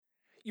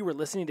You were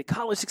listening to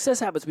College Success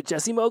Habits with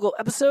Jesse Mogul,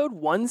 episode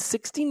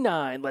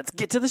 169. Let's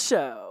get to the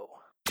show.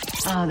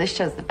 Oh, this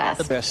show's the best.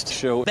 The best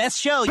show. Best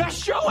show.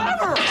 Best show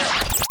ever!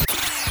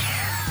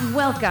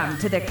 Welcome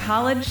to the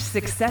College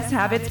Success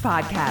Habits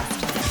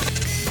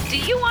Podcast. Do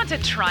you want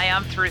to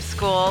triumph through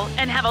school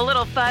and have a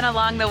little fun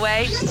along the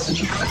way?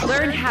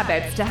 Learn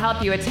habits to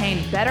help you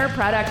attain better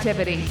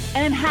productivity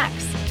And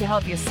hacks to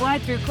help you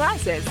slide through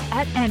classes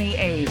at any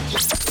age.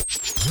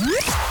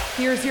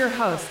 Here's your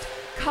host,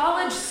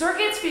 college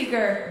circuit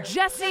speaker,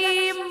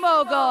 Jesse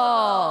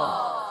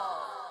Mogul.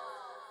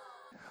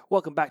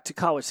 Welcome back to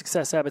College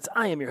Success Habits.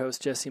 I am your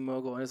host, Jesse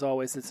Mogul, and as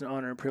always, it's an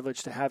honor and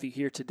privilege to have you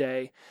here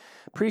today.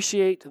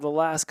 Appreciate the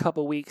last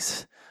couple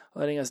weeks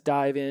letting us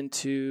dive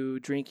into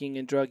drinking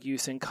and drug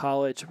use in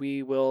college.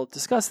 We will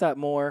discuss that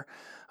more.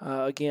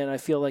 Again, I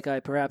feel like I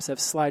perhaps have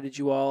slighted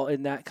you all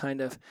in that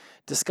kind of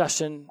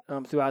discussion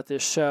throughout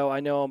this show. I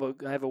know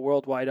I have a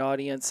worldwide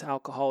audience.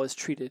 Alcohol is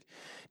treated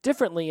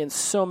differently in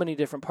so many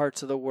different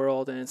parts of the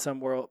world, and in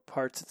some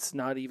parts it's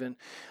not even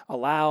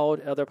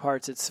allowed. Other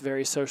parts it's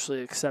very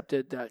socially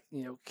accepted that,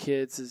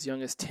 kids as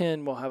young as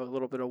 10 will have a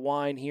little bit of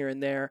wine here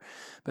and there.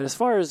 But as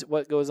far as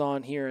what goes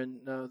on here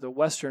in the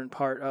western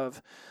part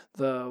of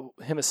the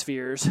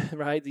hemispheres,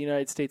 right, the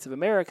United States of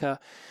America,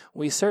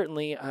 we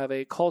certainly have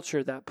a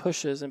culture that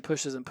pushes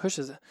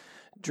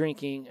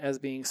drinking as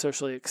being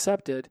socially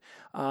accepted,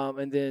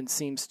 and then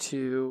seems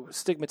to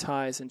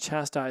stigmatize and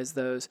chastise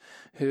those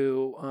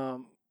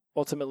who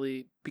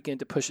ultimately begin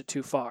to push it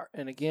too far.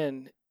 And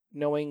again,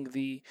 knowing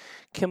the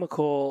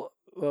chemical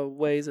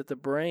ways that the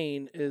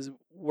brain is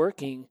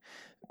working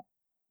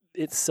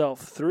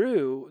itself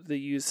through the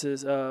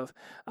uses of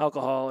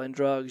alcohol and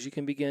drugs, you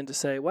can begin to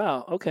say,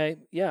 wow, okay,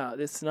 yeah,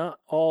 it's not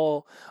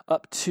all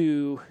up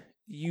to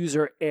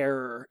user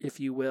error,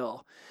 if you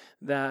will,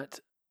 that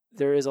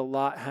there is a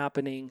lot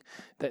happening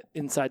that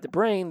inside the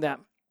brain that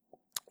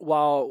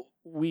while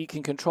we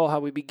can control how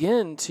we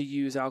begin to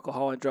use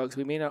alcohol and drugs,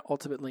 we may not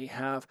ultimately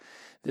have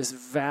this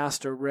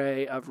vast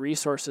array of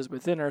resources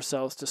within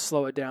ourselves to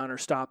slow it down or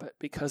stop it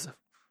because of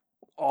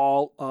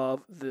all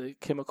of the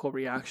chemical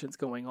reactions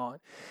going on.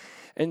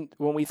 And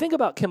when we think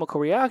about chemical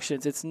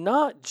reactions, it's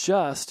not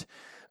just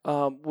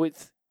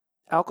with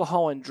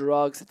alcohol and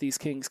drugs that these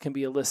things can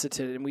be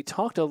elicited. And we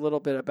talked a little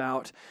bit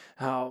about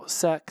how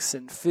sex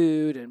and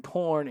food and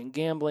porn and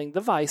gambling, the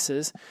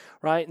vices,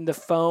 right? And the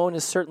phone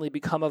has certainly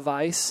become a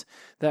vice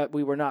that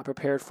we were not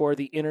prepared for.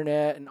 The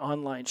internet and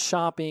online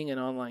shopping and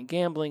online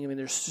gambling. I mean,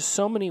 there's just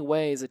so many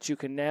ways that you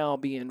can now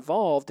be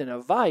involved in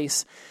a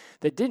vice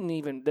that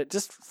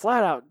just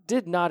flat out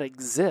did not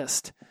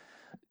exist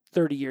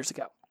 30 years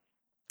ago.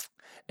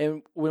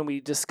 And when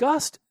we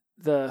discussed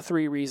the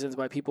 3 reasons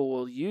why people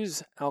will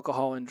use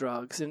alcohol and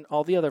drugs and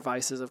all the other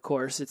vices, of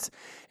course, it's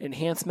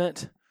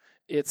enhancement,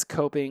 it's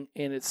coping,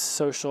 and it's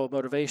social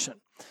motivation.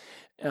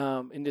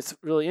 And it's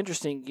really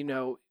interesting,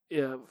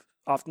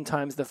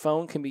 oftentimes the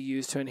phone can be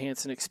used to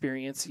enhance an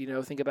experience.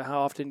 Think about how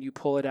often you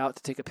pull it out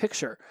to take a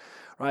picture,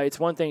 right? It's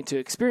one thing to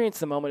experience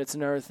the moment. It's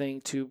another thing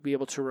to be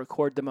able to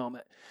record the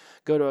moment.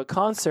 Go to a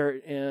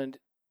concert, and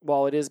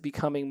while it is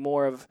becoming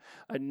more of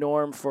a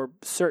norm for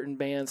certain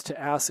bands to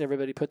ask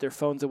everybody to put their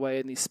phones away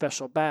in these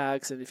special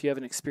bags, and if you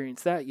haven't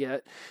experienced that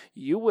yet,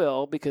 you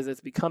will, because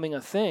it's becoming a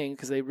thing,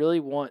 because they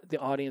really want the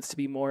audience to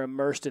be more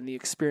immersed in the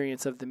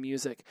experience of the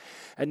music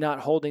and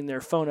not holding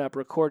their phone up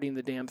recording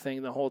the damn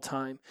thing the whole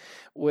time,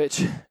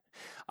 which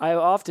I've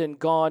often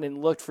gone and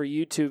looked for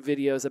YouTube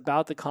videos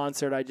about the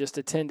concert I just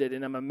attended,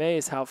 and I'm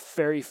amazed how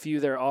very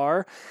few there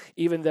are,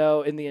 even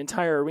though in the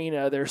entire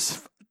arena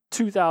there's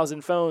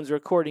 2,000 phones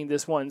recording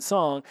this one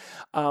song.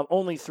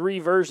 Only 3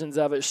 versions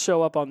of it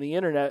show up on the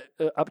internet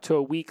up to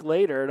a week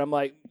later. And I'm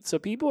like, so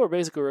people are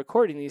basically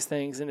recording these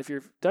things. And if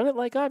you've done it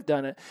like I've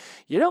done it,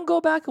 you don't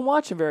go back and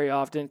watch them very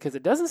often because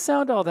it doesn't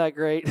sound all that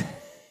great.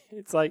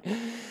 It's like,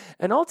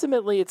 and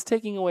ultimately it's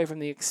taking away from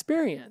the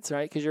experience,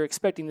 right? Because you're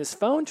expecting this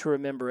phone to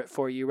remember it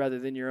for you rather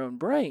than your own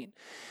brain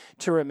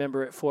to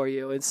remember it for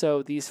you. And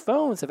so these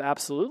phones have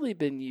absolutely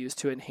been used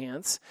to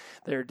enhance.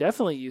 They're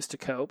definitely used to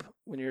cope.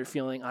 When you're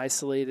feeling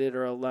isolated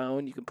or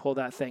alone, you can pull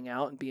that thing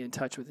out and be in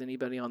touch with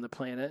anybody on the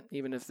planet,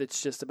 even if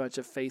it's just a bunch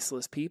of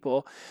faceless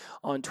people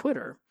on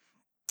Twitter.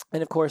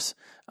 And of course,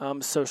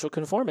 social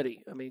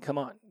conformity. I mean, come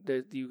on.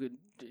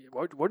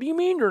 What do you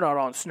mean you're not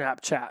on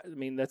Snapchat? I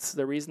mean, that's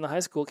the reason the high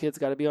school kids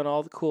got to be on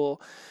all the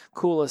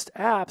coolest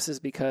apps, is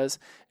because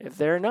if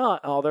they're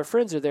not, all their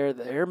friends are there,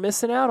 they're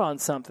missing out on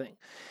something.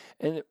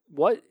 And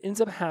what ends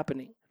up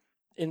happening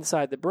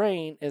inside the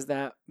brain is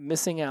that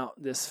missing out,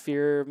 this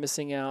fear of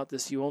missing out,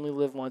 this you only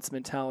live once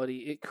mentality,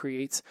 it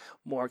creates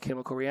more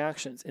chemical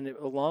reactions. And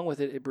along with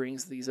it, it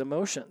brings these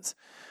emotions,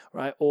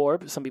 right? Or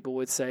some people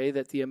would say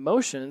that the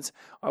emotions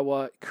are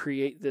what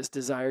create this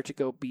desire to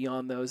go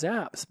beyond those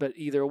apps. But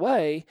either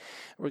way,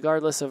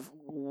 regardless of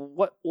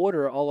what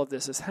order all of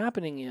this is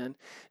happening in,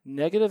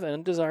 negative and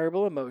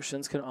undesirable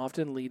emotions can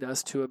often lead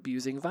us to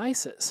abusing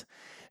vices.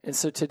 And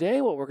so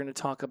today what we're going to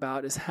talk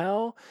about is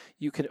how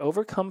you can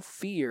overcome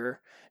fear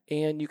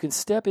and you can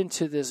step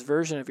into this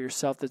version of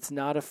yourself that's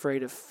not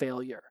afraid of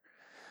failure.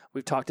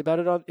 We've talked about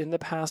it in the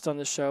past on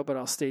the show, but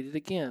I'll state it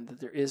again, that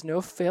there is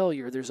no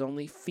failure. There's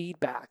only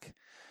feedback.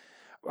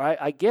 Right?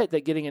 I get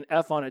that getting an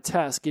F on a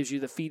test gives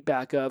you the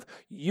feedback of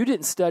you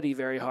didn't study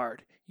very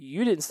hard.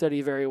 You didn't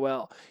study very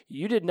well.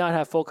 You did not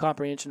have full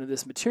comprehension of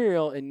this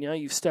material, and now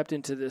you've stepped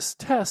into this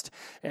test,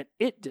 and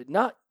it did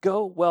not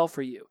go well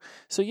for you.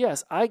 So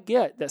yes, I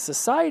get that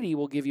society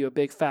will give you a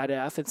big fat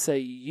F and say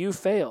you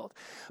failed.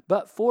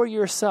 But for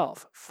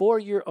yourself, for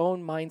your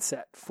own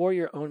mindset, for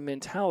your own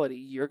mentality,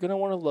 you're going to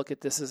want to look at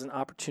this as an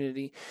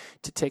opportunity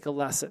to take a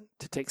lesson,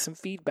 to take some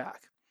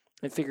feedback,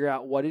 and figure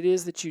out what it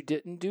is that you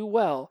didn't do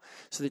well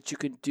so that you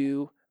can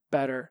do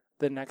better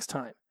the next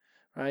time,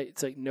 right?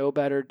 It's like know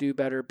better, do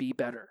better, be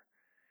better.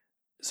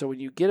 So when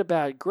you get a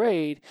bad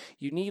grade,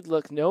 you need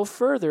look no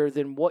further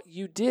than what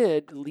you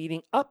did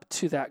leading up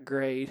to that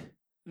grade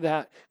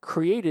that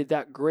created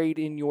that grade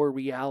in your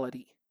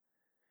reality.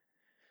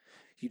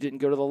 You didn't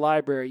go to the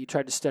library. You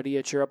tried to study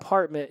at your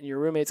apartment, and your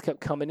roommates kept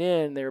coming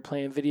in. They were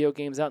playing video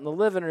games out in the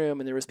living room,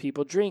 and there was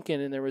people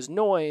drinking, and there was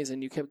noise,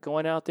 and you kept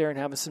going out there and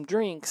having some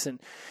drinks and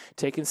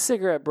taking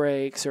cigarette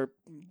breaks or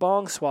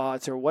bong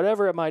swats or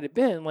whatever it might have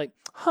been. Like,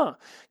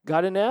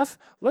 got an F?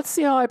 Let's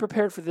see how I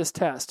prepared for this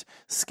test.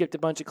 Skipped a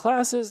bunch of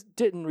classes,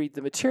 didn't read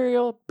the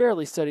material,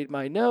 barely studied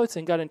my notes,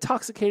 and got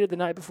intoxicated the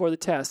night before the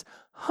test.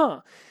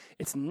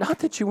 It's not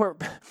that you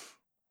weren't...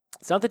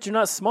 It's not that you're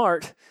not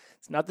smart.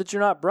 It's not that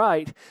you're not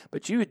bright,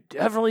 but you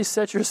definitely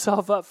set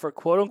yourself up for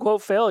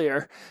quote-unquote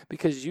failure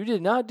because you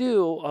did not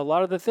do a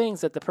lot of the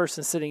things that the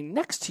person sitting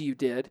next to you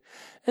did,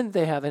 and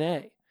they have an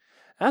A.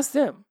 Ask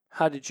them,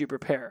 how did you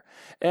prepare?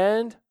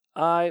 And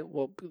I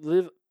will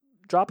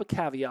drop a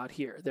caveat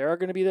here. There are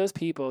going to be those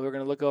people who are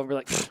going to look over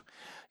and be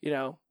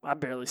like, I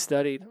barely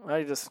studied.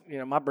 I just,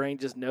 my brain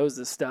just knows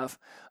this stuff.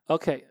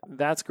 Okay,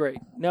 that's great.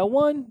 Now,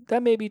 one,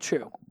 that may be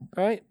true,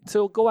 right?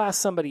 So go ask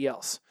somebody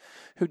else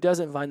who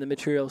doesn't find the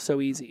material so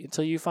easy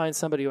until you find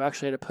somebody who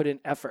actually had to put in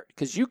effort,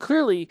 because you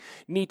clearly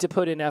need to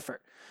put in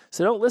effort.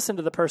 So don't listen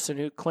to the person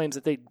who claims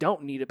that they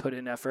don't need to put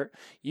in effort.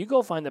 You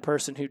go find the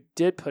person who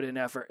did put in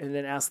effort and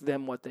then ask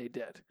them what they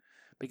did,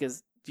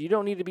 because you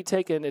don't need to be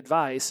taking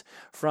advice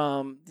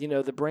from, the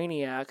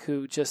brainiac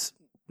who just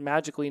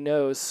magically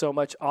knows so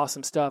much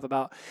awesome stuff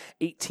about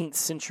 18th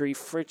century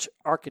French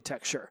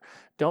architecture.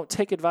 Don't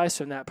take advice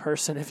from that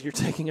person if you're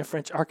taking a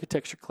French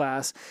architecture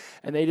class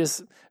and they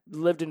just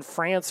lived in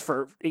France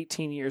for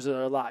 18 years of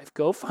their life.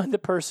 Go find the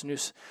person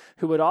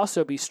who would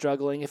also be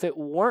struggling if it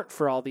weren't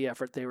for all the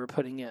effort they were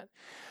putting in.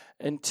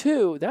 And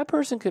two, that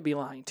person could be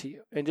lying to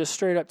you and just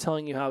straight up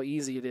telling you how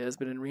easy it is,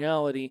 but in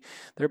reality,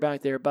 they're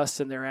back there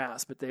busting their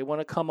ass. But they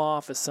want to come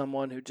off as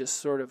someone who just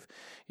sort of,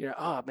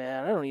 oh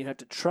man, I don't even have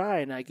to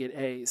try and I get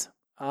A's.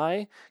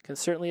 I can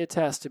certainly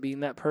attest to being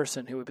that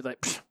person who would be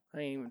like, I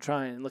ain't even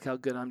trying, and look how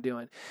good I'm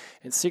doing.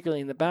 And secretly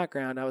in the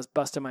background, I was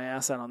busting my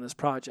ass out on this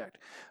project.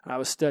 I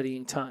was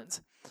studying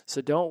tons.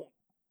 So don't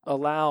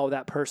allow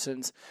that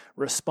person's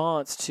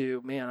response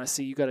to, man, I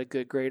see you got a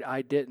good grade,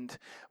 I didn't.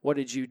 What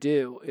did you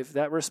do? If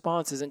that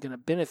response isn't going to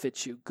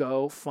benefit you,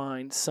 go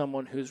find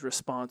someone whose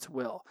response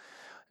will,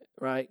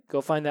 right? Go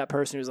find that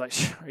person who's like,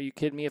 are you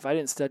kidding me? If I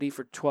didn't study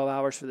for 12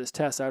 hours for this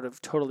test, I would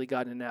have totally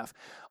gotten an F.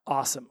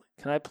 Awesome.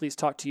 Can I please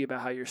talk to you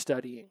about how you're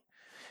studying?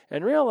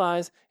 And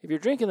realize if you're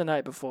drinking the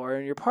night before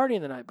and you're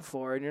partying the night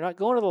before and you're not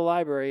going to the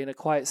library in a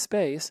quiet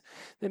space,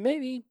 then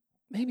maybe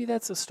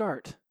that's a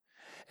start.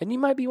 And you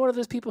might be one of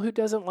those people who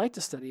doesn't like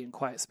to study in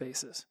quiet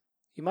spaces.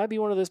 You might be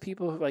one of those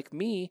people like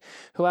me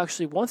who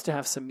actually wants to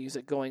have some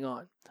music going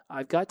on.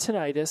 I've got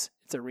tinnitus.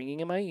 It's a ringing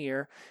in my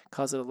ear.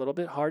 Causes it a little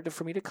bit hard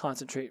for me to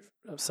concentrate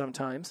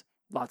sometimes,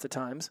 lots of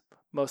times,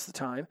 most of the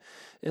time.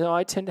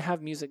 I tend to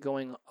have music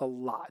going a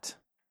lot.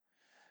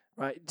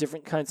 Right?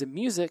 Different kinds of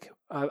music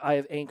I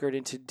have anchored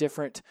into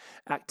different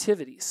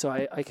activities. So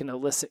I can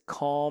elicit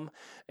calm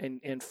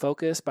and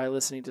focus by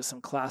listening to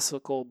some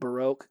classical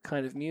Baroque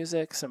kind of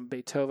music, some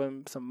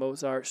Beethoven, some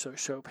Mozart, so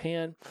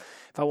Chopin.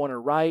 If I want to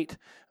write,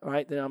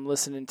 right, then I'm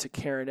listening to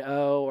Karen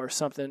O or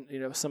something,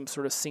 some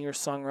sort of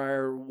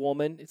singer-songwriter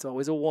woman. It's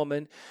always a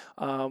woman,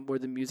 where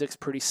the music's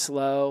pretty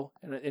slow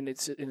and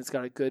it's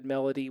got a good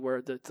melody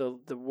where the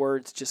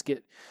words just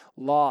get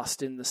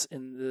lost in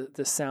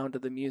the sound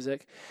of the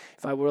music.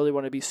 If I really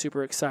want to be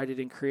super excited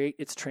and create,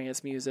 it's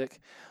trance music.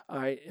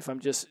 If I'm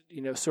just,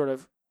 sort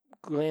of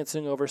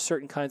glancing over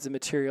certain kinds of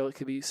material, it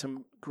could be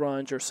some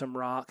grunge or some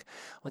rock.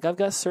 Like I've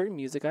got certain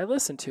music I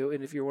listen to,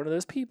 and if you're one of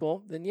those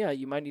people, then yeah,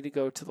 you might need to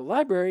go to the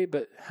library,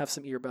 but have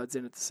some earbuds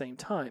in at the same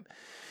time.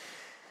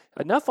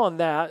 Enough on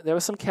that. There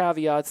was some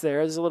caveats there.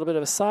 There's a little bit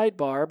of a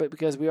sidebar, but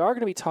because we are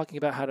going to be talking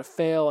about how to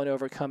fail and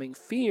overcoming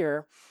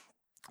fear,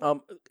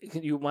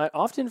 you might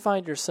often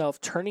find yourself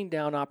turning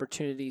down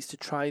opportunities to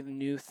try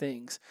new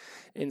things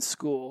in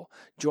school,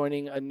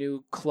 joining a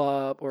new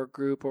club or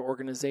group or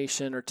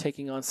organization, or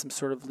taking on some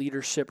sort of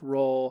leadership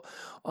role,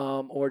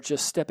 or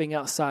just stepping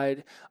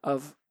outside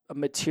of a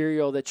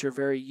material that you're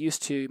very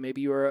used to.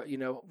 Maybe you're,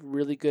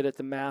 really good at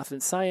the math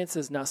and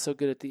sciences, not so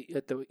good at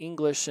the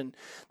English and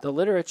the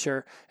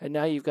literature, and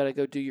now you've got to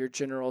go do your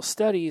general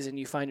studies, and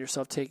you find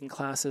yourself taking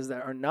classes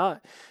that are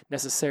not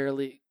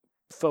necessarily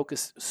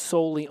focus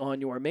solely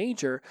on your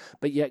major,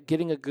 but yet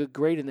getting a good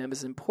grade in them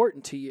is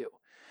important to you,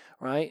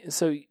 right? And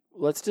so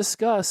let's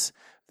discuss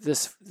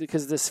this,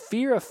 because this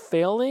fear of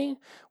failing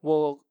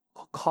will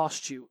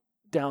cost you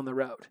down the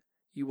road.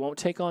 You won't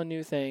take on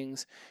new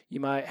things.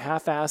 You might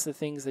half-ass the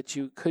things that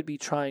you could be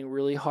trying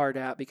really hard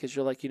at because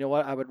you're like, you know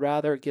what, I would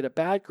rather get a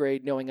bad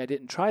grade knowing I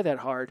didn't try that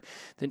hard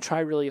than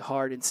try really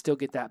hard and still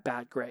get that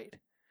bad grade.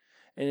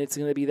 And it's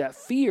going to be that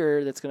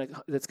fear that's going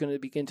to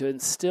begin to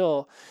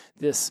instill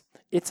this,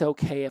 it's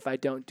okay if I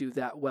don't do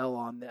that well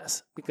on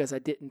this because I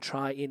didn't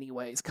try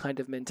anyways kind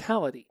of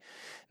mentality.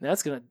 And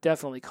that's going to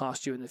definitely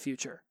cost you in the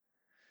future.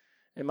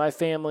 In my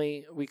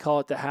family, we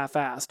call it the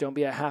half-ass. Don't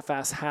be a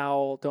half-ass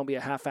Howell. Don't be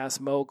a half-ass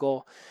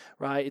mogul,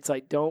 right? It's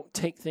like, don't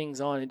take things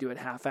on and do it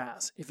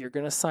half-ass. If you're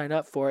going to sign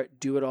up for it,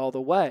 do it all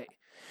the way.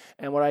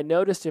 And what I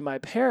noticed in my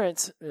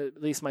parents,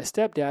 at least my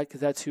stepdad, because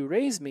that's who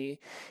raised me,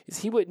 is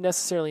he wouldn't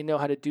necessarily know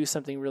how to do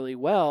something really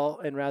well.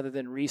 And rather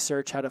than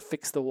research how to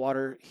fix the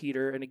water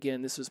heater, and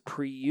again, this was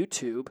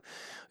pre-YouTube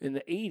in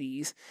the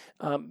 80s,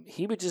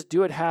 he would just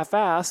do it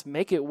half-assed,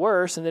 make it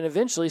worse, and then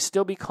eventually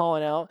still be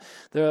calling out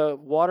the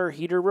water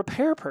heater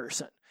repair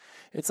person.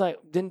 It's like,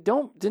 then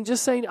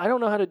just say, I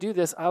don't know how to do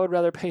this. I would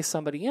rather pay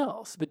somebody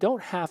else, but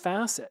don't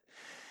half-ass it.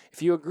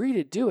 If you agree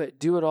to do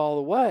it all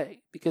the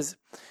way, because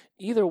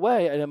either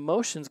way, an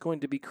emotion is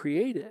going to be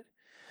created.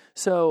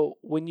 So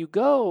when you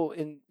go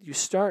and you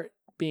start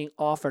being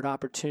offered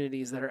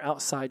opportunities that are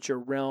outside your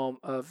realm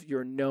of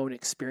your known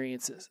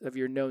experiences, of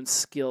your known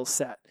skill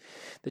set,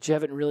 that you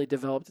haven't really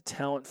developed a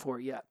talent for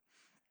yet,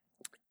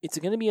 it's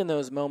going to be in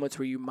those moments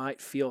where you might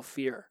feel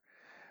fear,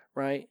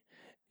 right?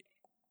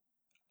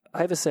 I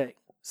have a saying,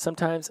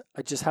 sometimes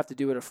I just have to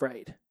do it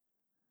afraid.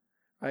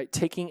 Right?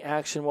 Taking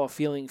action while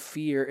feeling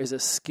fear is a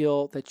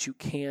skill that you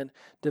can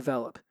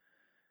develop.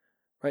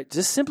 Right?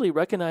 Just simply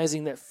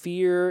recognizing that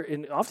fear,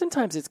 and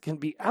oftentimes it can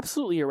be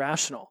absolutely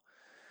irrational.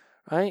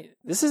 Right?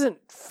 This isn't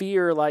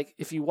fear like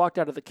if you walked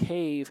out of the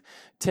cave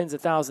tens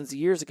of thousands of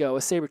years ago,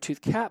 a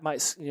saber-toothed cat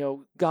might,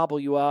 gobble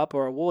you up,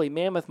 or a woolly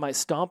mammoth might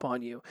stomp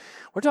on you.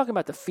 We're talking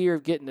about the fear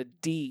of getting a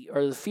D,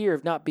 or the fear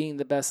of not being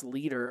the best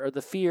leader, or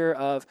the fear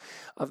of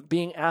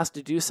being asked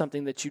to do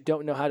something that you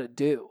don't know how to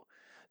do.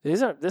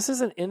 This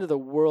isn't end of the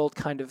world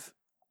kind of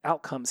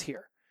outcomes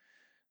here.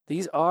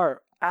 These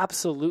are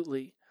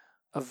absolutely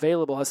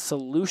available as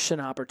solution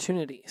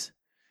opportunities.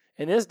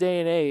 In this day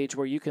and age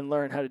where you can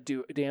learn how to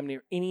do damn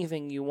near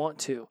anything you want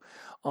to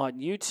on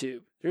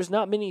YouTube, there's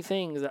not many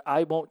things that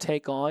I won't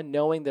take on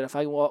knowing that if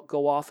I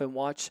go off and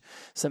watch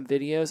some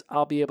videos,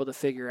 I'll be able to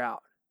figure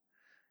out.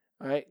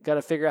 All right, got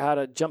to figure out how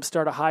to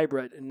jumpstart a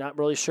hybrid and not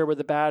really sure where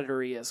the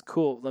battery is.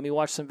 Cool. Let me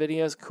watch some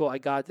videos. Cool. I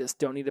got this.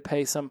 Don't need to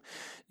pay some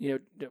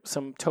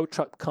tow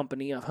truck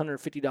company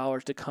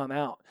 $150 to come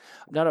out.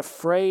 I'm not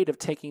afraid of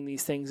taking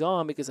these things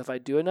on because if I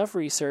do enough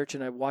research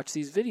and I watch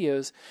these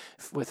videos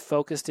with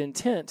focused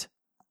intent,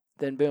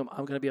 then boom,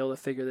 I'm going to be able to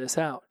figure this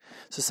out.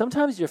 So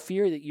sometimes your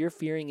fear that you're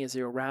fearing is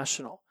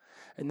irrational.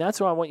 And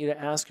that's what I want you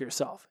to ask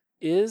yourself.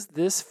 Is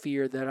this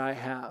fear that I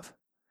have,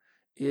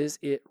 is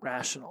it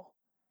rational?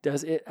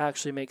 Does it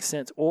actually make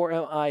sense? Or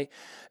am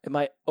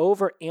I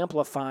over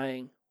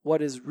amplifying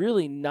what is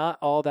really not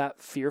all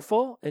that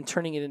fearful and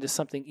turning it into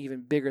something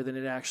even bigger than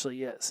it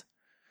actually is?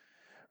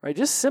 Right?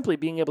 Just simply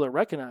being able to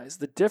recognize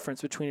the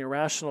difference between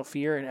irrational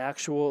fear and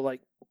actual,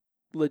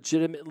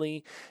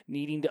 legitimately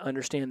needing to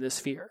understand this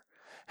fear.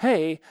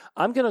 Hey,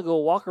 I'm going to go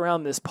walk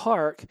around this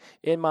park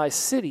in my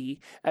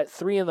city at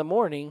 3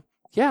 a.m.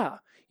 Yeah,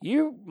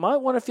 you might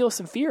want to feel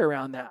some fear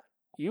around that.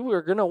 You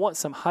are going to want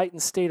some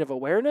heightened state of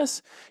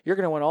awareness. You're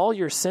going to want all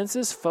your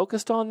senses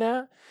focused on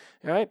that.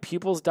 All right,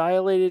 pupils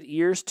dilated,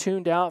 ears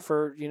tuned out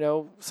for,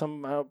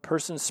 some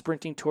person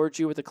sprinting towards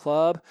you with a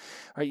club.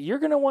 All right, you're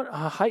going to want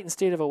a heightened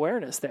state of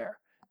awareness there.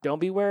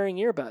 Don't be wearing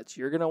earbuds.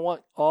 You're going to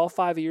want all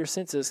 5 of your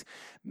senses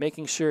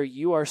making sure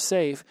you are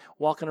safe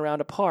walking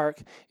around a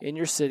park in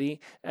your city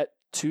at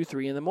 2,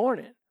 3 in the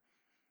morning.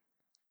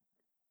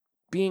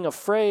 Being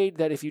afraid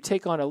that if you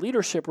take on a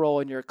leadership role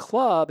in your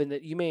club and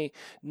that you may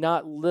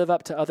not live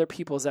up to other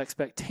people's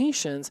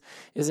expectations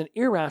is an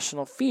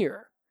irrational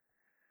fear,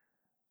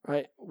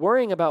 right?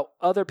 Worrying about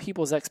other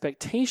people's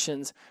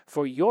expectations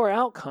for your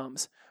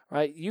outcomes,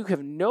 right? You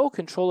have no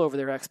control over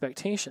their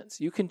expectations.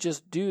 You can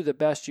just do the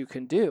best you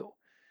can do.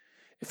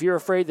 If you're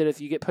afraid that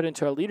if you get put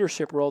into a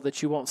leadership role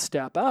that you won't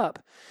step up,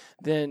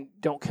 then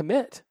don't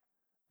commit.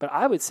 But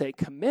I would say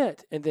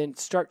commit and then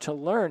start to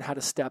learn how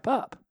to step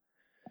up.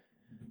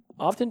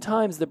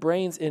 Oftentimes, the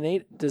brain's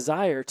innate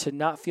desire to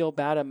not feel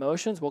bad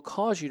emotions will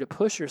cause you to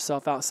push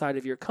yourself outside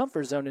of your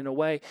comfort zone in a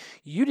way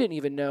you didn't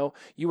even know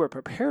you were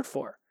prepared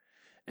for.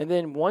 And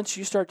then once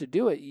you start to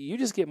do it, you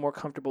just get more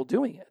comfortable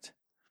doing it.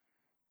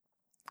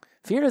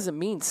 Fear doesn't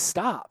mean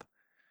stop.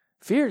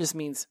 Fear just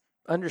means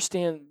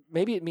understand,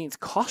 maybe it means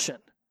caution.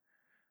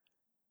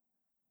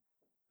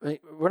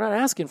 We're not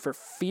asking for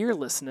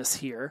fearlessness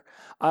here.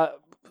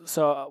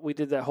 So we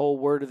did that whole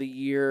word of the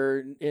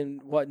year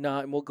and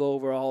whatnot, and we'll go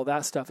over all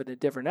that stuff in a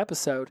different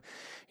episode.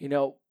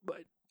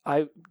 But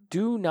I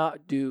do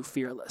not do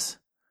fearless.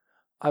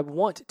 I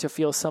want to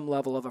feel some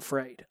level of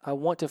afraid. I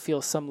want to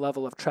feel some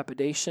level of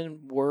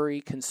trepidation,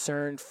 worry,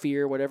 concern,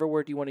 fear, whatever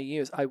word you want to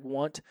use. I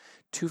want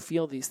to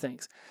feel these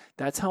things.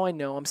 That's how I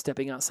know I'm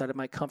stepping outside of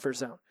my comfort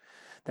zone.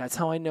 That's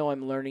how I know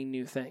I'm learning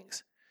new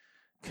things.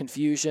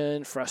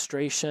 Confusion,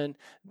 frustration,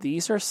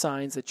 these are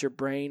signs that your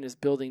brain is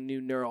building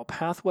new neural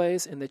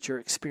pathways and that you're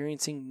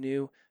experiencing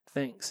new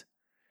things.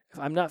 If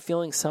I'm not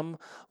feeling some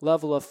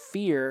level of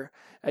fear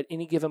at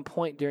any given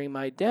point during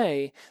my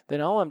day,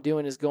 then all I'm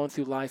doing is going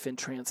through life in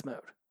trance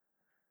mode.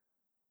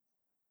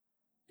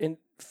 And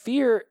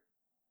fear,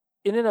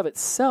 in and of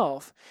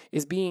itself,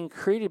 is being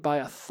created by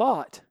a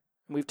thought.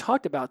 And we've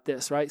talked about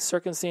this, right?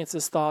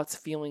 Circumstances, thoughts,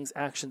 feelings,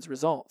 actions,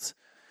 results.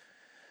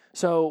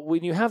 So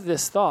when you have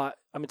this thought,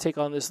 I'm going to take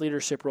on this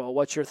leadership role.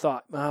 What's your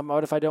thought?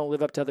 What if I don't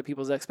live up to other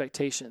people's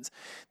expectations?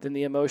 Then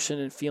the emotion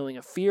and feeling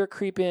of fear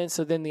creep in.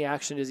 So then the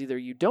action is either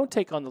you don't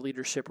take on the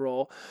leadership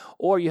role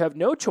or you have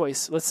no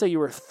choice. Let's say you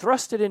were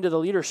thrusted into the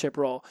leadership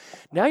role.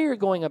 Now you're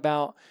going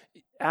about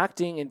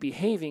acting and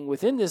behaving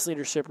within this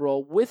leadership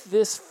role with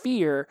this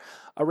fear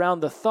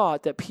around the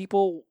thought that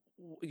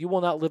you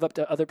will not live up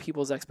to other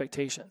people's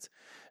expectations.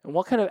 And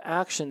what kind of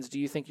actions do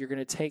you think you're going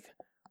to take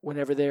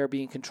whenever they are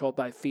being controlled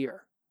by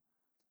fear?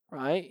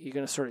 Right? You're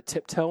going to sort of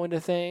tiptoe into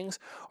things,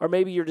 or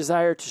maybe your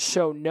desire to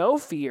show no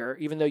fear,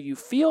 even though you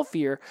feel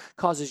fear,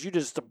 causes you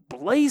just to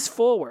blaze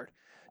forward,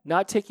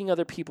 not taking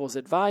other people's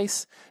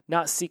advice,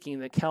 not seeking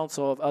the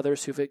counsel of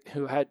others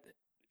who had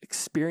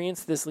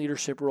experienced this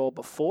leadership role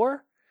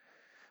before.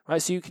 Right?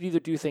 So you could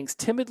either do things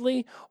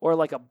timidly or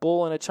like a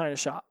bull in a china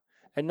shop,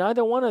 and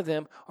neither one of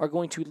them are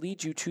going to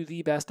lead you to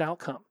the best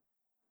outcome.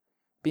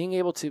 Being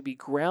able to be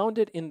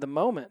grounded in the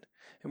moment,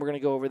 and we're going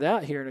to go over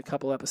that here in a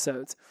couple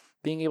episodes.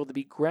 Being able to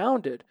be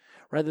grounded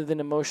rather than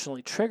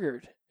emotionally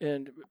triggered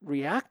and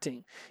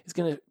reacting is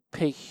going to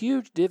pay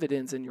huge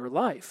dividends in your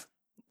life,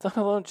 not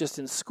alone just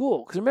in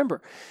school. Because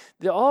remember,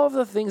 all of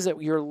the things that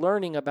you're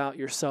learning about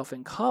yourself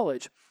in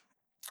college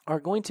are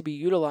going to be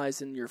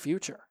utilized in your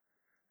future.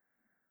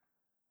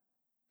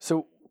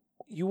 So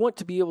you want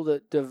to be able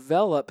to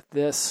develop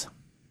this,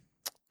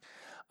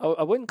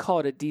 I wouldn't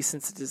call it a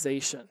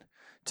desensitization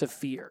to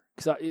fear,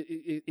 because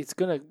it's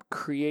going to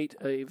create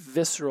a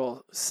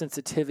visceral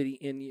sensitivity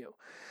in you.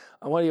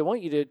 And what I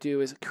want you to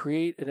do is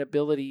create an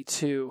ability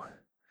to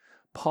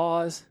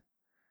pause,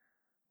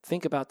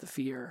 think about the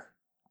fear,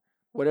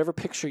 whatever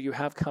picture you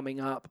have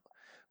coming up.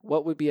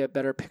 What would be a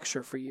better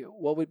picture for you?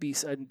 What would be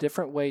a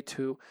different way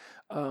to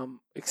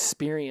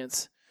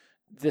experience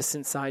this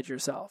inside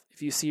yourself?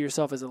 If you see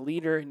yourself as a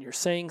leader and you're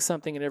saying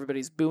something and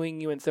everybody's booing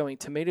you and throwing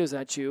tomatoes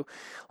at you,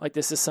 like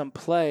this is some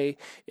play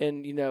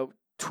in,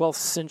 12th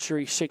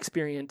century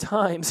Shakespearean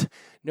times,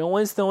 no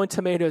one's throwing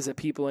tomatoes at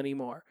people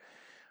anymore,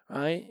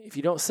 right? If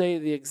you don't say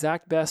the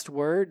exact best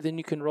word, then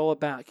you can roll it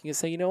back. You can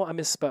say, I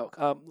misspoke.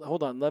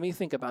 Hold on, let me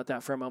think about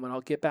that for a moment.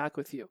 I'll get back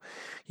with you.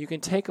 You can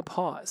take a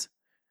pause.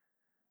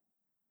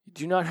 You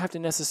do not have to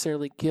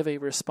necessarily give a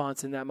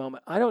response in that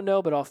moment. I don't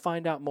know, but I'll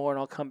find out more and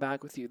I'll come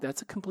back with you.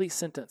 That's a complete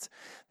sentence.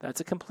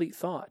 That's a complete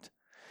thought.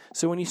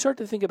 So when you start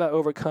to think about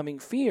overcoming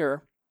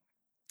fear,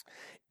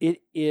 it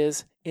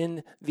is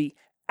in the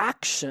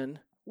action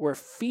where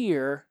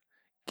fear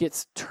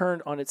gets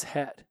turned on its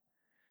head.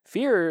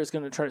 Fear is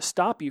going to try to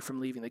stop you from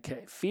leaving the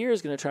cave. Fear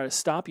is going to try to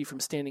stop you from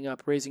standing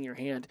up, raising your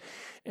hand,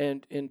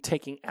 and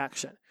taking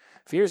action.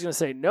 Fear is going to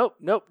say, nope,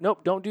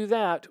 don't do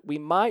that. We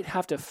might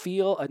have to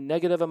feel a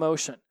negative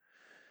emotion.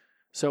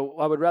 So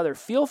I would rather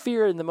feel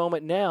fear in the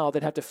moment now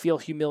than have to feel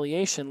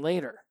humiliation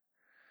later.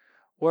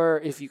 Where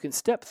if you can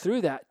step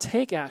through that,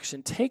 take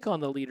action, take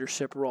on the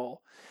leadership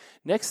role,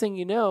 next thing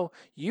you know,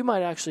 you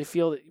might actually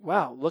feel that,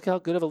 wow, look how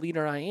good of a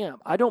leader I am.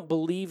 I don't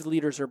believe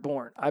leaders are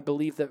born. I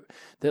believe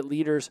that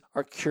leaders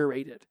are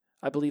curated.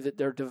 I believe that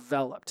they're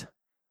developed.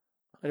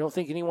 I don't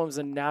think anyone was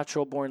a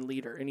natural born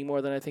leader any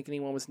more than I think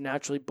anyone was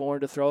naturally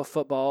born to throw a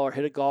football or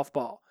hit a golf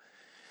ball,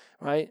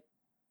 right?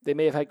 They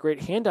may have had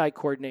great hand-eye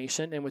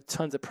coordination, and with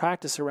tons of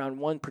practice around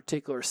one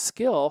particular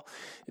skill,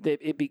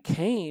 it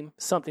became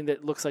something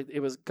that looks like it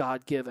was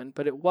God-given,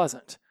 but it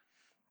wasn't.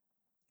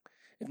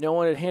 If no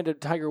one had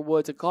handed Tiger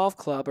Woods a golf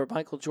club or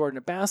Michael Jordan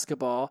a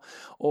basketball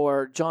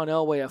or John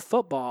Elway a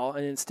football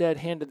and instead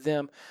handed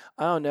them,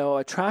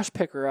 a trash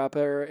picker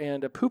upper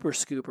and a pooper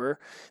scooper,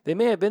 they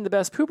may have been the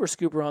best pooper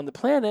scooper on the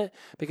planet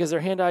because their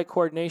hand-eye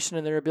coordination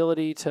and their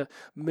ability to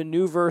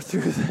maneuver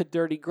through the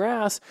dirty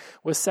grass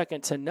was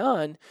second to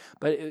none,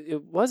 but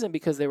it wasn't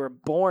because they were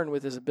born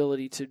with this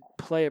ability to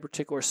play a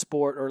particular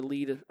sport or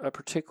lead a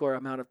particular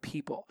amount of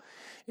people.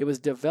 It was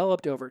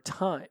developed over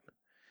time.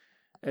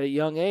 At a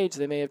young age,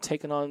 they may have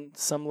taken on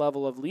some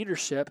level of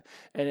leadership,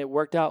 and it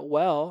worked out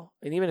well.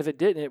 And even if it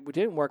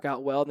didn't work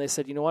out well, and they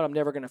said, you know what, I'm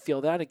never going to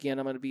feel that again.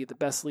 I'm going to be the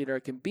best leader I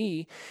can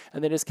be.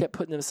 And they just kept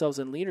putting themselves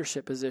in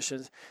leadership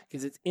positions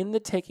because it's in the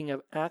taking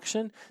of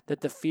action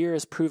that the fear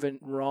is proven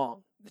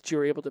wrong, that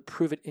you're able to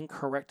prove it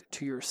incorrect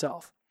to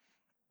yourself.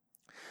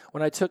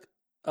 When I took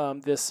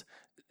this,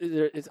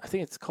 I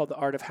think it's called The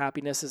Art of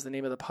Happiness is the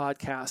name of the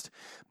podcast,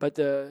 but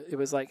it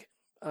was like,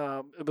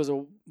 it was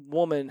a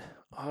woman.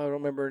 I don't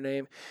remember her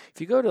name.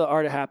 If you go to the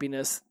Art of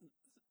Happiness,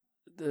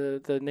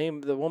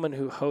 the woman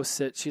who hosts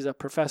it, she's a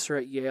professor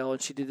at Yale,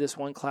 and she did this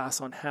one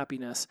class on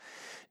happiness,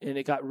 and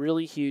it got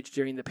really huge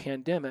during the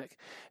pandemic.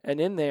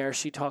 And in there,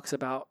 she talks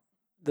about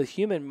the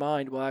human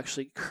mind will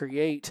actually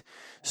create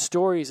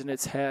stories in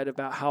its head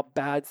about how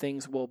bad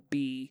things will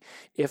be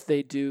if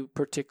they do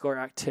particular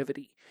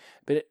activity.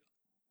 But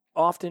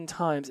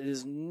oftentimes, it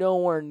is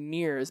nowhere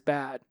near as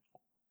bad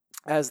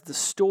as the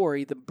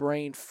story the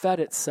brain fed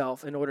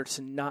itself in order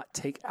to not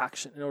take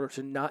action, in order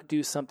to not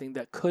do something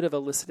that could have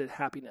elicited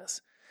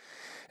happiness.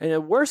 And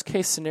the worst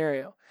case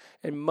scenario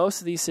in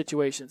most of these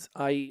situations,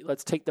 i.e.,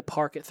 let's take the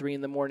park at 3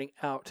 a.m.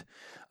 out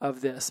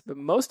of this, but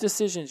most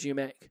decisions you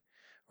make,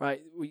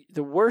 right,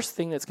 the worst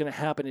thing that's going to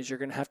happen is you're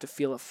going to have to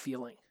feel a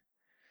feeling.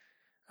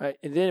 Right?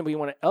 And then we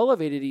want to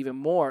elevate it even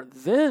more.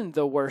 Then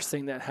the worst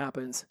thing that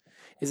happens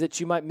is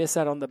that you might miss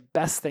out on the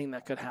best thing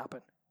that could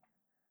happen.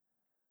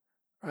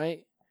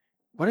 Right?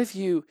 What if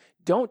you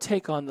don't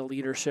take on the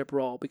leadership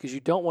role because you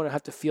don't want to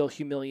have to feel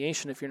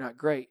humiliation if you're not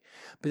great?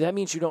 But that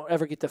means you don't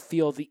ever get to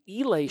feel the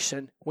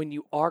elation when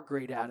you are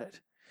great at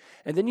it.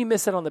 And then you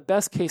miss out on the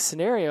best case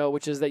scenario,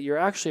 which is that you're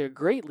actually a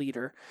great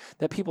leader,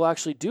 that people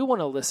actually do want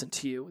to listen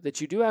to you,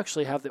 that you do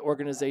actually have the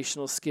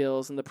organizational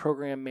skills and the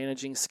program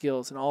managing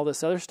skills and all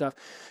this other stuff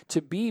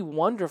to be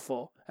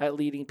wonderful at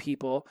leading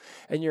people,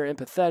 and you're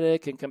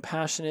empathetic and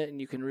compassionate,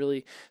 and you can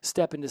really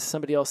step into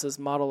somebody else's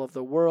model of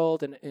the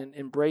world and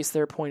embrace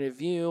their point of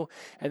view,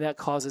 and that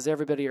causes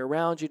everybody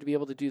around you to be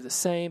able to do the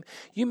same.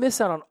 You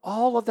miss out on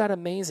all of that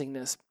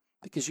amazingness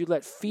because you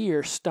let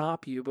fear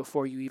stop you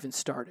before you even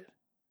started.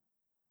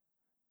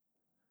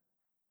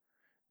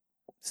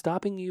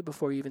 Stopping you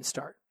before you even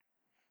start.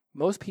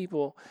 Most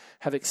people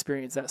have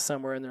experienced that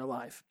somewhere in their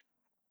life.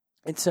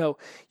 And so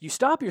you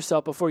stop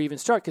yourself before you even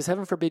start because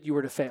heaven forbid you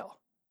were to fail.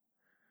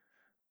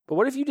 But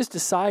what if you just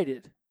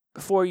decided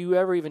before you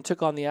ever even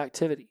took on the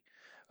activity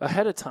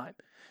ahead of time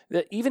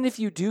that even if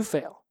you do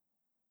fail,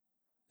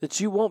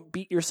 that you won't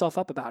beat yourself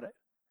up about it?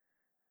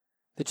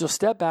 That you'll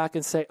step back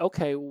and say,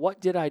 okay,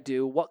 what did I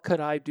do? What could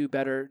I do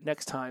better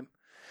next time?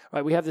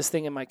 Right? We have this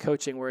thing in my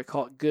coaching where I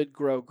call it good,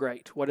 grow,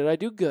 great. What did I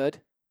do good?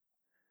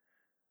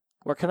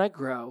 Where can I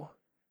grow?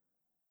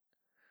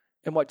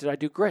 And what did I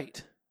do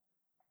great?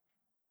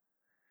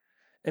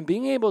 And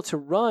being able to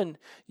run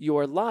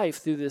your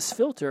life through this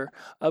filter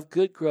of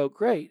good, grow,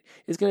 great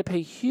is going to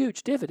pay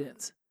huge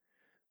dividends.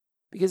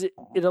 Because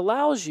it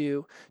allows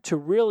you to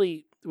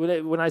really,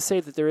 when I say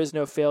that there is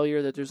no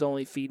failure, that there's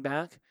only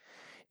feedback,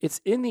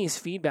 it's in these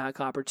feedback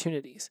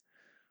opportunities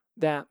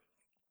that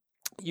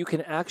you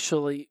can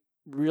actually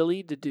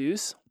really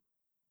deduce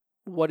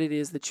what it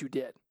is that you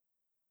did.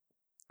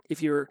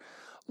 If you're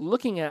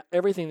looking at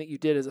everything that you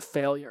did as a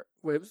failure,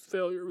 it was a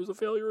failure, it was a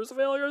failure, it was a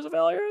failure, it was a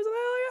failure, it was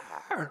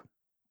a failure,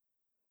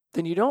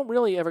 then you don't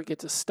really ever get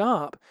to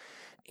stop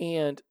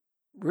and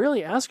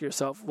really ask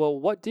yourself, well,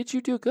 what did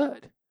you do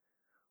good?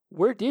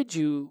 Where did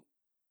you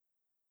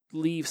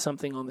leave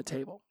something on the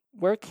table?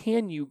 Where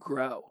can you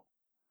grow?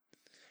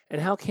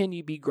 And how can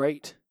you be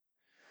great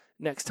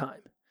next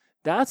time?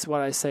 That's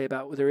what I say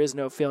about there is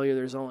no failure,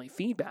 there's only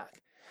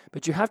feedback.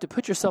 But you have to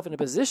put yourself in a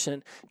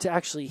position to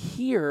actually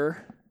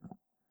hear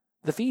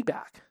the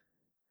feedback.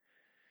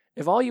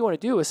 If all you want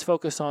to do is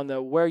focus on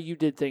the where you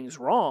did things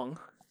wrong,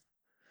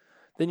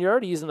 then you're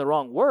already using the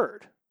wrong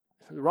word.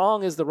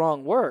 Wrong is the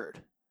wrong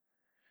word.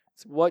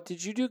 It's what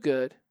did you do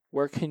good?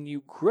 Where can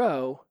you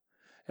grow?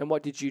 And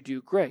what did you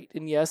do great?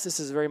 And yes, this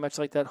is very much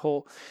like that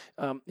whole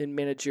in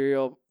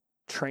managerial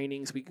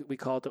trainings, we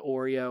call it the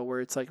Oreo,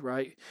 where it's like,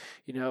 right,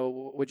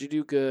 what'd you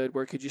do good?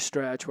 Where could you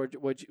stretch?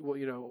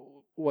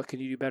 What can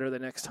you do better the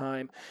next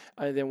time?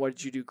 And then what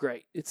did you do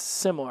great? It's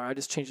similar. I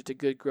just changed it to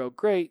good, grow,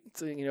 great.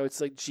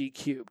 It's like G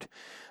cubed.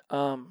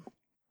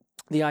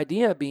 The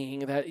idea being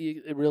that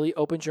it really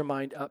opens your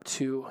mind up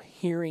to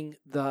hearing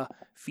the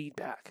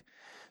feedback.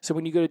 So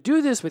when you go to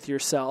do this with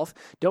yourself,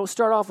 don't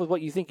start off with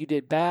what you think you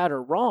did bad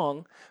or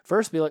wrong.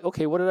 First be like,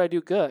 okay, what did I do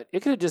good?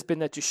 It could have just been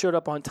that you showed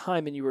up on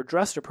time and you were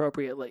dressed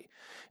appropriately,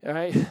 all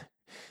right?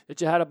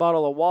 That you had a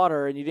bottle of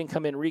water and you didn't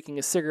come in reeking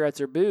of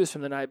cigarettes or booze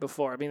from the night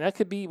before. I mean, that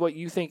could be what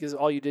you think is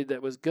all you did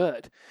that was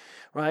good,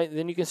 right? And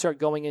then you can start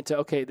going into,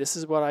 okay, this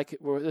is where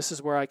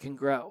I can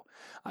grow.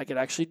 I could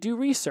actually do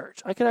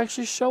research. I could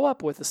actually show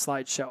up with a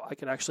slideshow. I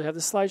could actually have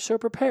the slideshow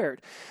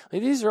prepared.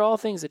 Like, these are all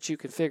things that you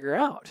can figure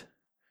out,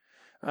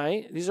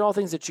 right? These are all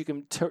things that you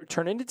can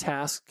turn into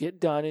tasks,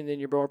 get done, and then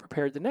you're more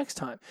prepared the next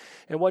time.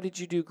 And what did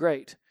you do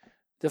great?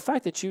 The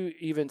fact that you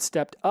even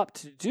stepped up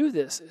to do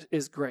this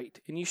is great,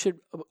 and you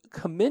should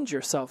commend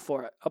yourself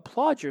for it,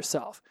 applaud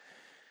yourself.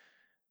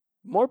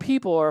 More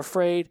people are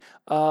afraid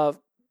of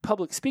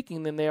public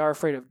speaking than they are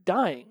afraid of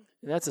dying,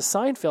 and that's a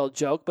Seinfeld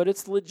joke, but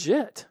it's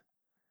legit.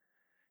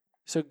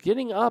 So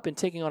getting up and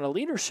taking on a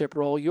leadership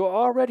role, you're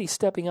already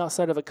stepping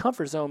outside of a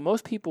comfort zone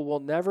most people will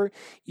never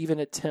even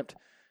attempt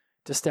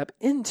to step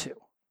into.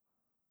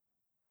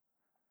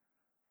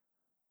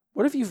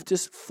 What if you've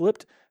just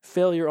flipped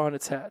failure on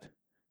its head?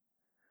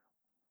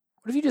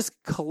 What if you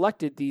just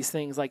collected these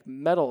things like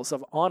medals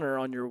of honor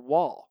on your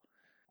wall?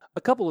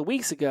 A couple of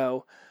weeks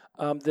ago,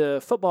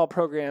 the football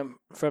program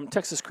from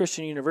Texas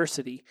Christian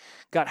University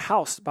got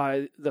housed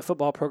by the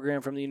football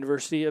program from the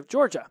University of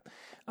Georgia.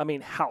 I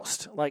mean,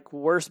 housed, like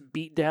worst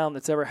beatdown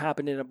that's ever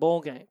happened in a bowl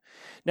game.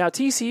 Now,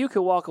 TCU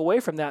could walk away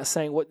from that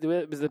saying what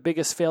was the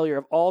biggest failure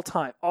of all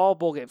time, all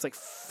bowl games, like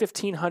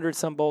 1,500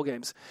 some bowl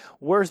games,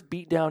 worst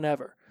beatdown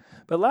ever.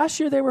 But last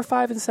year they were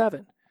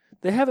 5-7.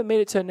 They haven't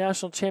made it to a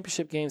national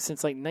championship game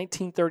since like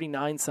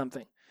 1939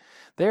 something.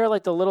 They're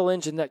like the little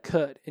engine that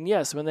could. And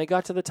yes, when they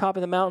got to the top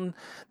of the mountain,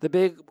 the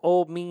big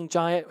old mean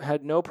giant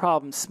had no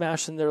problem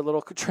smashing their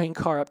little train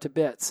car up to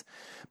bits.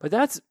 But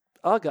that's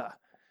UGA.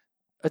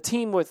 A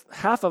team with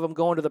half of them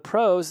going to the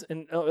pros,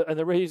 and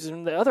the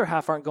reason the other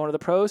half aren't going to the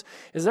pros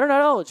is they're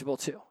not eligible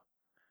to.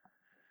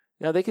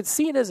 Now, they could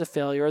see it as a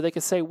failure, or they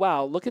could say,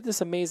 wow, look at this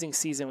amazing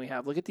season we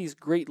have. Look at these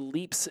great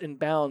leaps and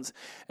bounds,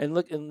 and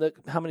look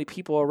how many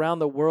people around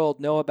the world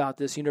know about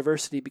this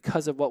university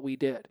because of what we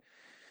did.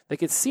 They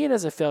could see it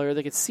as a failure.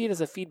 They could see it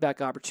as a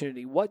feedback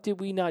opportunity. What did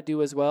we not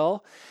do as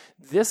well?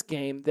 This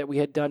game that we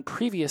had done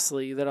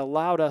previously that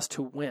allowed us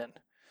to win.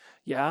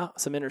 Yeah,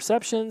 some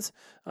interceptions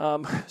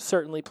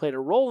certainly played a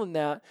role in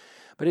that,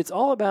 but it's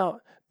all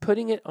about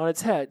putting it on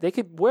its head. They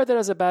could wear that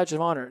as a badge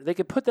of honor. They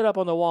could put that up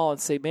on the wall and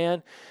say,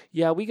 man,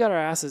 yeah, we got our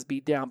asses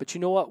beat down, but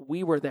you know what?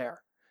 We were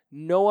there.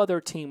 No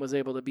other team was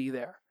able to be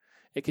there.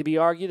 It could be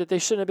argued that they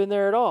shouldn't have been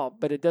there at all,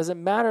 but it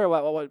doesn't matter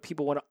what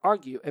people want to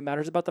argue. It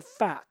matters about the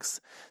facts.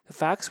 The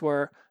facts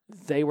were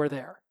they were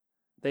there.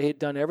 They had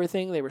done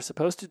everything they were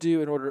supposed to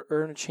do in order to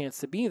earn a chance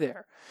to be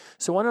there.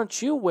 So why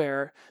don't you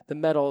wear the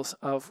medals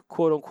of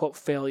quote-unquote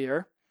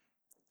failure,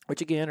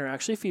 which again are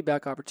actually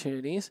feedback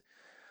opportunities,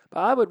 but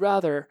I would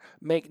rather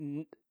make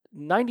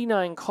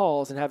 99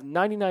 calls and have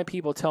 99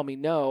 people tell me,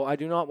 no, I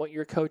do not want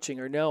your coaching,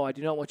 or no, I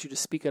do not want you to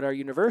speak at our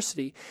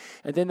university,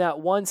 and then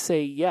that one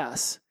say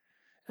yes,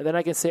 and then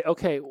I can say,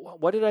 okay,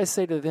 what did I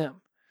say to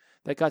them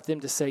that got them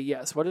to say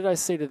yes? What did I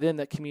say to them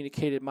that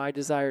communicated my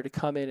desire to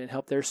come in and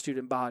help their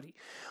student body?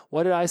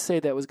 What did I say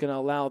that was going to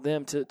allow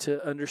them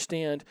to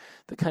understand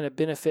the kind of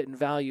benefit and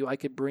value I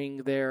could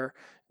bring their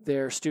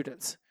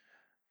students,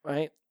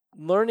 right?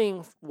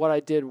 Learning what I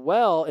did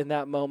well in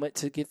that moment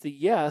to get the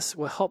yes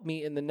will help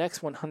me in the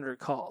next 100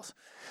 calls.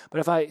 But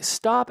if I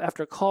stop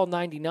after call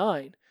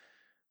 99,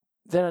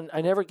 then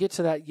I never get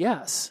to that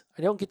yes.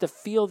 I don't get to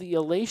feel the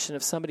elation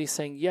of somebody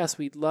saying, yes,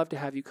 we'd love to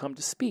have you come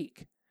to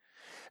speak.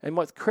 And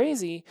what's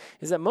crazy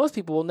is that most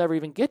people will never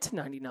even get to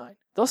 99.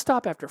 They'll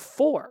stop after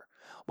 4.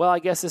 Well, I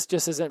guess this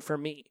just isn't for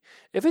me.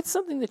 If it's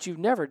something that you've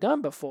never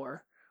done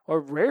before or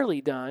rarely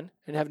done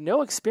and have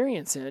no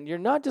experience in, you're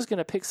not just going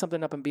to pick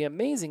something up and be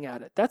amazing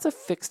at it. That's a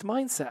fixed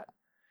mindset.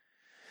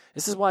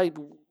 This is why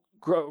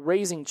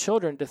raising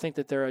children to think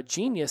that they're a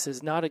genius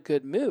is not a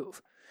good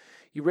move.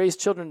 You raise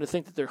children to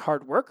think that they're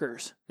hard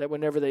workers, that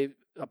whenever they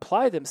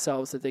apply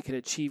themselves that they can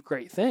achieve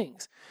great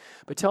things.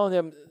 But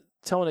telling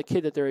a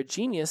kid that they're a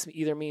genius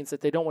either means that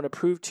they don't want to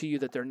prove to you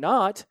that they're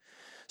not,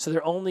 so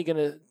they're only going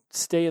to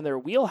stay in their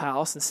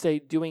wheelhouse and stay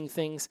doing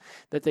things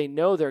that they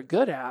know they're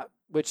good at,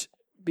 which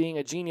being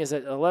a genius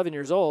at 11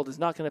 years old is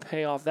not going to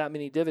pay off that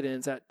many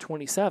dividends at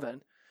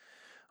 27,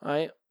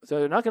 right? So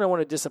they're not going to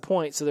want to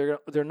disappoint, so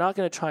they're not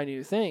going to try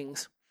new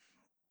things.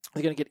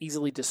 They're going to get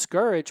easily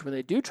discouraged when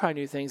they do try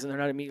new things and they're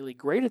not immediately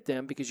great at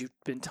them because you've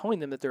been telling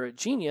them that they're a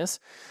genius.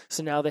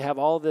 So now they have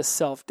all this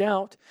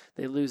self-doubt.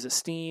 They lose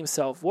esteem,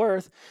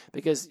 self-worth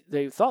because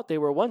they thought they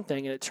were one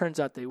thing and it turns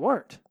out they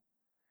weren't.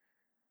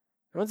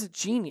 Everyone's a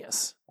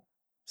genius.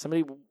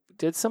 Somebody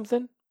did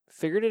something,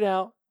 figured it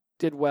out,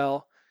 did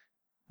well,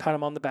 pat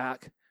them on the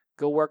back,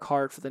 go work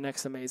hard for the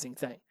next amazing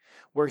thing.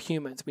 We're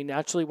humans. We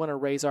naturally want to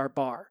raise our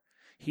bar.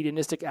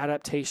 Hedonistic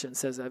adaptation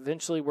says that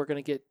eventually we're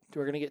going to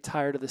get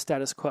tired of the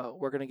status quo.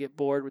 We're going to get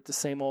bored with the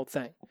same old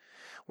thing.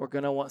 We're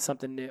going to want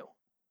something new.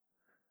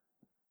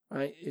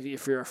 Right?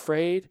 If you're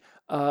afraid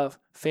of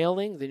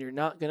failing, then you're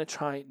not going to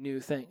try new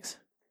things.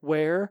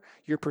 Wear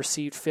your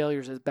perceived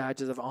failures as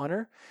badges of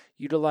honor.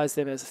 Utilize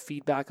them as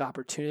feedback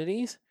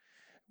opportunities.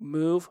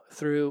 Move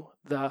through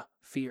the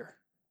fear.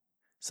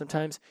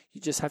 Sometimes you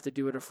just have to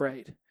do it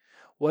afraid.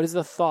 What is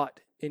the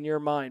thought in your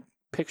mind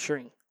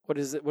picturing? What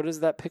is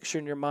that picture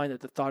in your mind that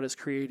the thought is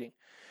creating?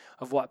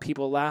 Of what?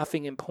 People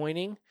laughing and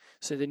pointing,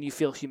 so then you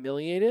feel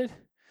humiliated?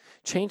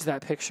 Change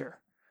that picture.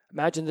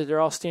 Imagine that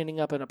they're all standing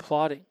up and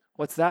applauding.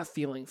 What's that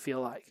feeling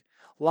feel like?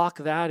 Lock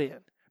that in.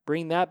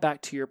 Bring that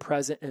back to your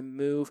present and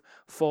move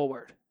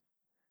forward.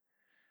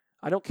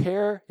 I don't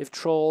care if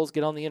trolls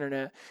get on the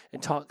internet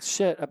and talk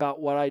shit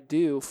about what I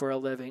do for a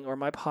living or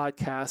my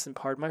podcast, and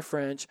pardon my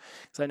French,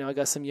 because I know I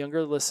got some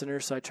younger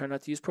listeners, so I try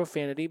not to use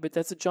profanity, but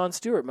that's a Jon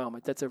Stewart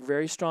moment. That's a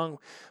very strong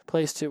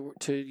place to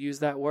use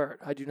that word.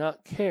 I do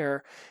not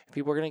care if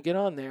people are going to get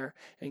on there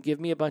and give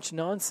me a bunch of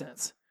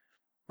nonsense,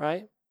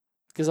 right?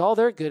 Because all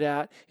they're good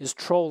at is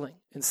trolling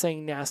and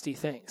saying nasty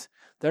things.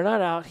 They're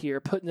not out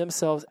here putting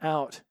themselves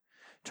out,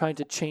 trying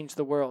to change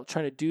the world,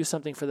 trying to do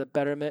something for the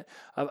betterment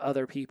of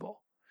other people.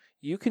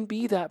 You can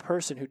be that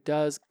person who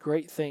does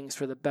great things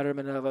for the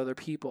betterment of other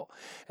people.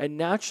 And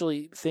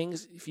naturally,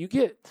 if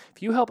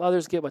you help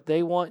others get what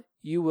they want,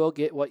 you will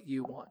get what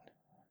you want.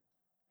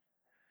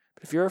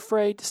 But if you're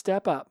afraid to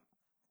step up,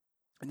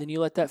 and then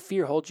you let that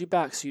fear hold you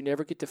back so you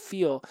never get to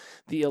feel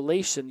the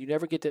elation, you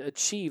never get to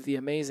achieve the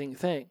amazing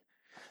thing.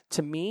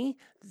 To me,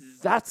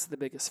 that's the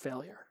biggest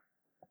failure.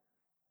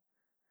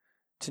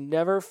 To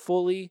never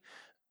fully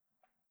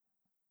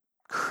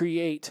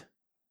create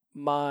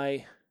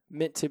my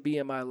meant to be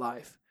in my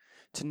life,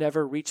 to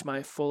never reach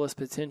my fullest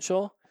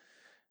potential.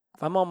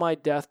 If I'm on my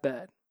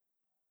deathbed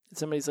and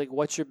somebody's like,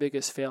 what's your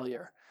biggest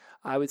failure?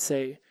 I would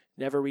say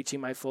never reaching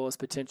my fullest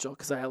potential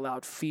because I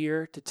allowed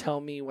fear to tell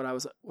me what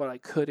I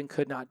could and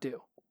could not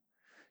do.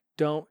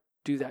 Don't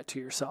do that to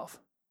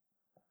yourself.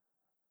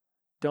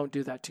 Don't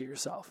do that to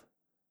yourself.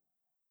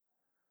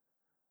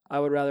 I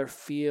would rather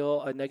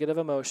feel a negative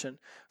emotion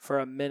for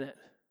a minute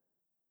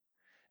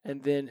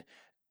and then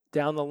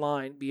down the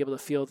line be able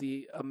to feel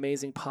the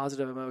amazing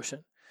positive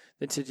emotion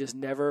than to just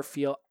never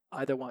feel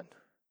either one.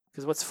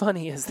 Because what's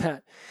funny is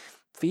that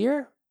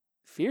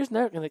fear's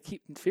not going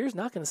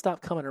to stop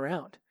coming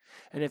around.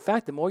 And in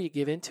fact, the more you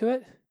give into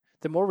it,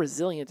 the more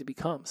resilient it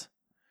becomes.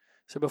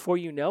 So before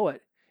you know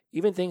it,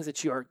 even things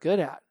that you are good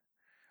at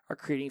are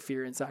creating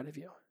fear inside of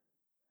you.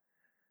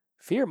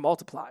 Fear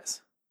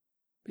multiplies.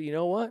 But you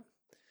know what?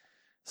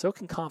 So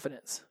can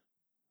confidence.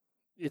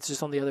 It's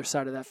just on the other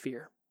side of that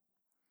fear.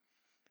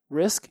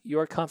 Risk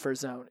your comfort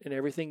zone, and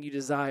everything you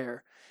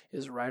desire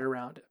is right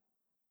around it.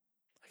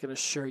 I can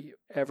assure you,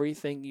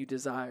 everything you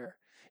desire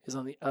is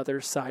on the other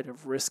side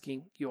of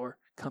risking your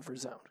comfort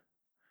zone.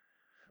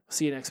 We'll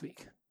see you next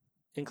week.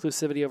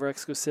 Inclusivity over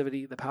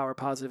exclusivity, the power of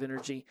positive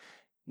energy.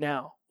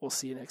 Now, we'll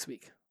see you next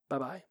week.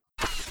 Bye-bye.